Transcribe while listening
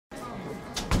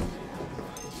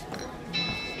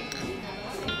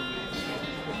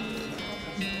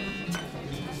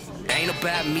Ain't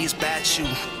about me, it's about you.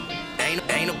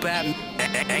 Ain't about me,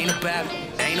 ain't about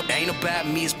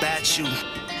me, it's about you.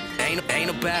 Ain't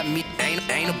about me, ain't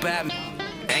about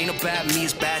me,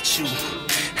 it's about you.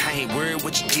 I ain't worried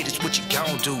what you did, it's what you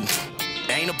gon' do.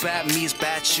 Ain't about me, it's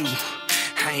about you.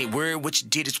 I ain't worried what you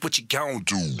did, it's what you gon'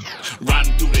 do.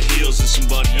 Riding through the hills in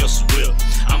somebody else's whip.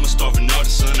 I'm a starving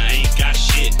artist, son, I ain't got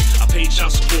shit. I pay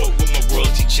child support with my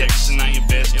royalty checks, and I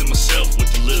invest in myself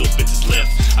with the little bit that's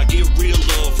left. I get real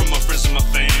love from my friends and my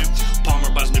fam. Palmer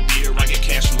buys me beer, I get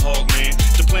cash from Hogman.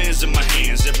 The plan's in my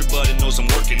hands, everybody knows I'm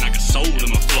working. I got soul in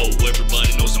my flow,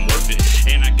 everybody knows I'm worth it.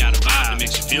 And I got a vibe that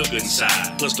makes you feel good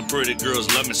inside. Plus the pretty girls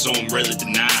love me, so I'm rarely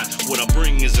denied. What I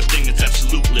bring is a thing that's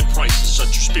absolutely priceless.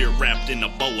 Such a spirit wrapped in a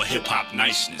bow of hip-hop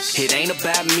niceness. It ain't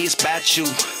about me, it's about you.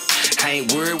 I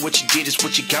ain't worried what you did, it's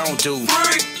what you gon' do.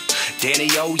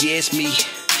 Danny, oh yeah, it's me.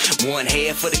 One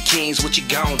head for the Kings, what you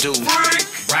gon' do?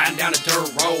 Riding down the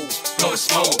dirt road, blowing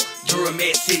smoke.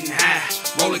 Duramet sitting high,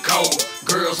 rolling cold.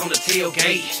 Girls on the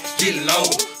tailgate, getting low.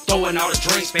 Throwing all the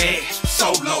drinks back,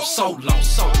 so low, so low,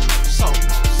 so low, so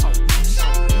low, so low, so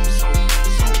low.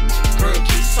 Girl,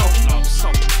 get so low, so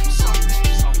low, so low,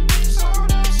 so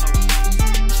low.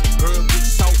 Girl, get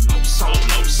so low, so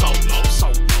low, so low, so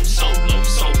low, so low, so low,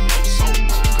 so low.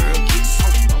 Girl, get so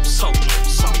low, so low,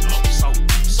 so low,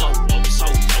 so low, so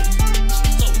low.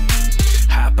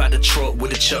 Hop out the truck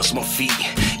with the chucks on my feet.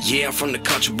 Yeah, I'm from the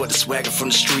country, but the swagger from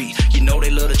the street. You know they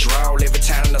love to draw every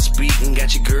time I speak. And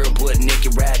got your girl butt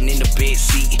naked riding in the back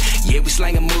seat. Yeah, we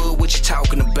slanging mud, what you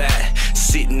talking about?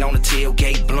 Sitting on the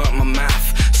tailgate, blunt my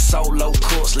mouth. Solo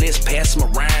course, let's pass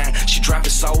them around. She drop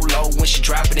it so low when she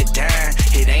dropping it down.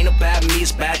 It ain't about me,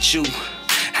 it's about you.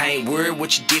 I ain't worried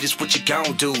what you did, it's what you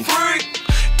gon' do.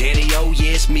 Daddy, oh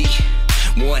yeah, it's me.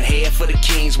 One head for the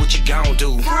Kings, what you gon'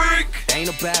 do? Ain't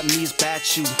about me, it's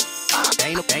about you.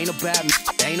 Ain't about me,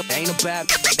 ain't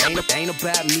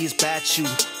about me, it's about you.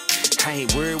 I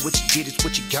ain't worried what you did, it's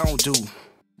what you gon' do.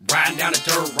 Riding down the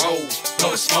dirt road,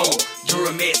 blowing smoke.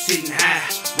 Duramet sitting high,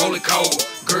 rolling cold.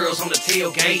 Girls on the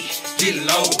tailgate, getting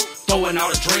low. Throwing all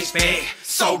the drinks back,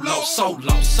 so low, so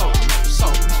low, so low, so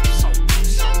low, so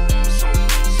low, so low.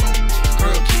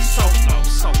 Girl, get so low,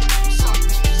 so low, so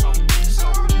low, so low,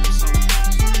 so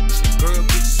low. Girl,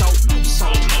 get so low, so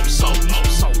low, so low,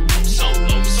 so low, so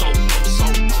low, so low, so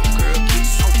low. Girl, get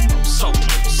so low, so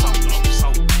low, so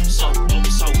low, so low,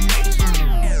 so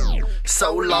low.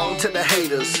 So long to the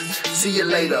haters, see you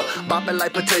later. Bopping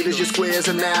like potatoes, your squares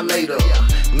an hour later.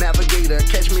 Navigator,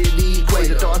 catch me at the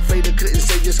equator. Darth Vader couldn't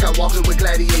save you, Scott walking with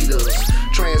gladiators.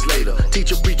 Translator,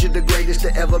 teacher, preacher, the greatest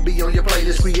to ever be on your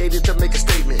playlist. Created to make a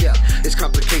statement, yeah, it's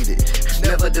complicated,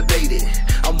 never debated.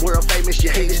 I'm world famous, you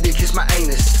hate it, then kiss my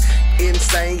anus.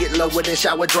 Insane, get lower than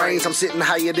shower drains. I'm sitting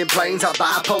higher than planes, I'm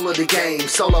bipolar the game.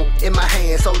 Solo, in my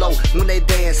hand, so low, when they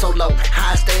dance, so low.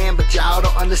 High stand, but y'all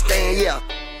don't understand, yeah.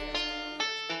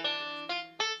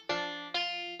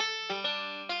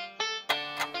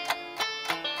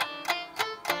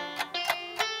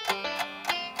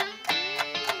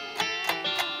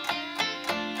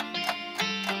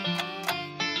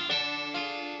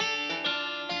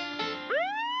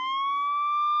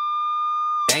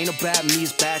 Ain't about me,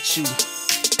 it's about you.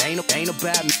 Ain't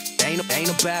about me, ain't about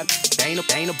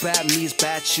me, it's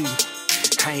about you.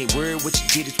 I ain't worried what you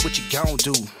did, it's what you gon'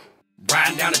 do.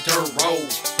 Riding down the dirt road,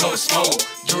 blowing smoke.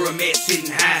 Duramet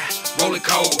sitting high, rolling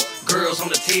cold. Girls on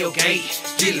the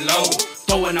tailgate, getting low.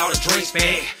 Throwing all the drinks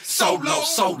back, so low,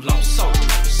 so low, so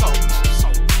low, so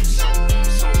low, so low,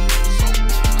 so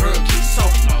low. Girl, get so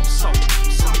low, so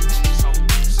low, so low,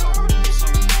 so low, so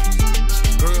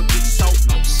low. Girl, get so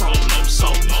low, so low,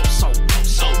 so low, so low,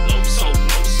 so low, so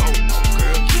low, so low.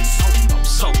 Girl, get so low,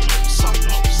 so low, so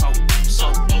low, so low, so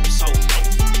low, so low.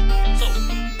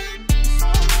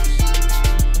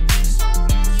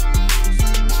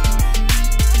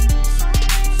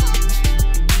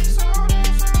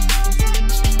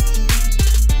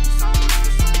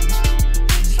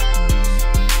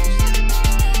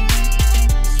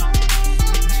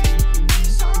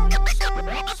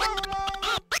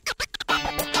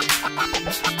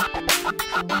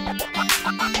 Bye.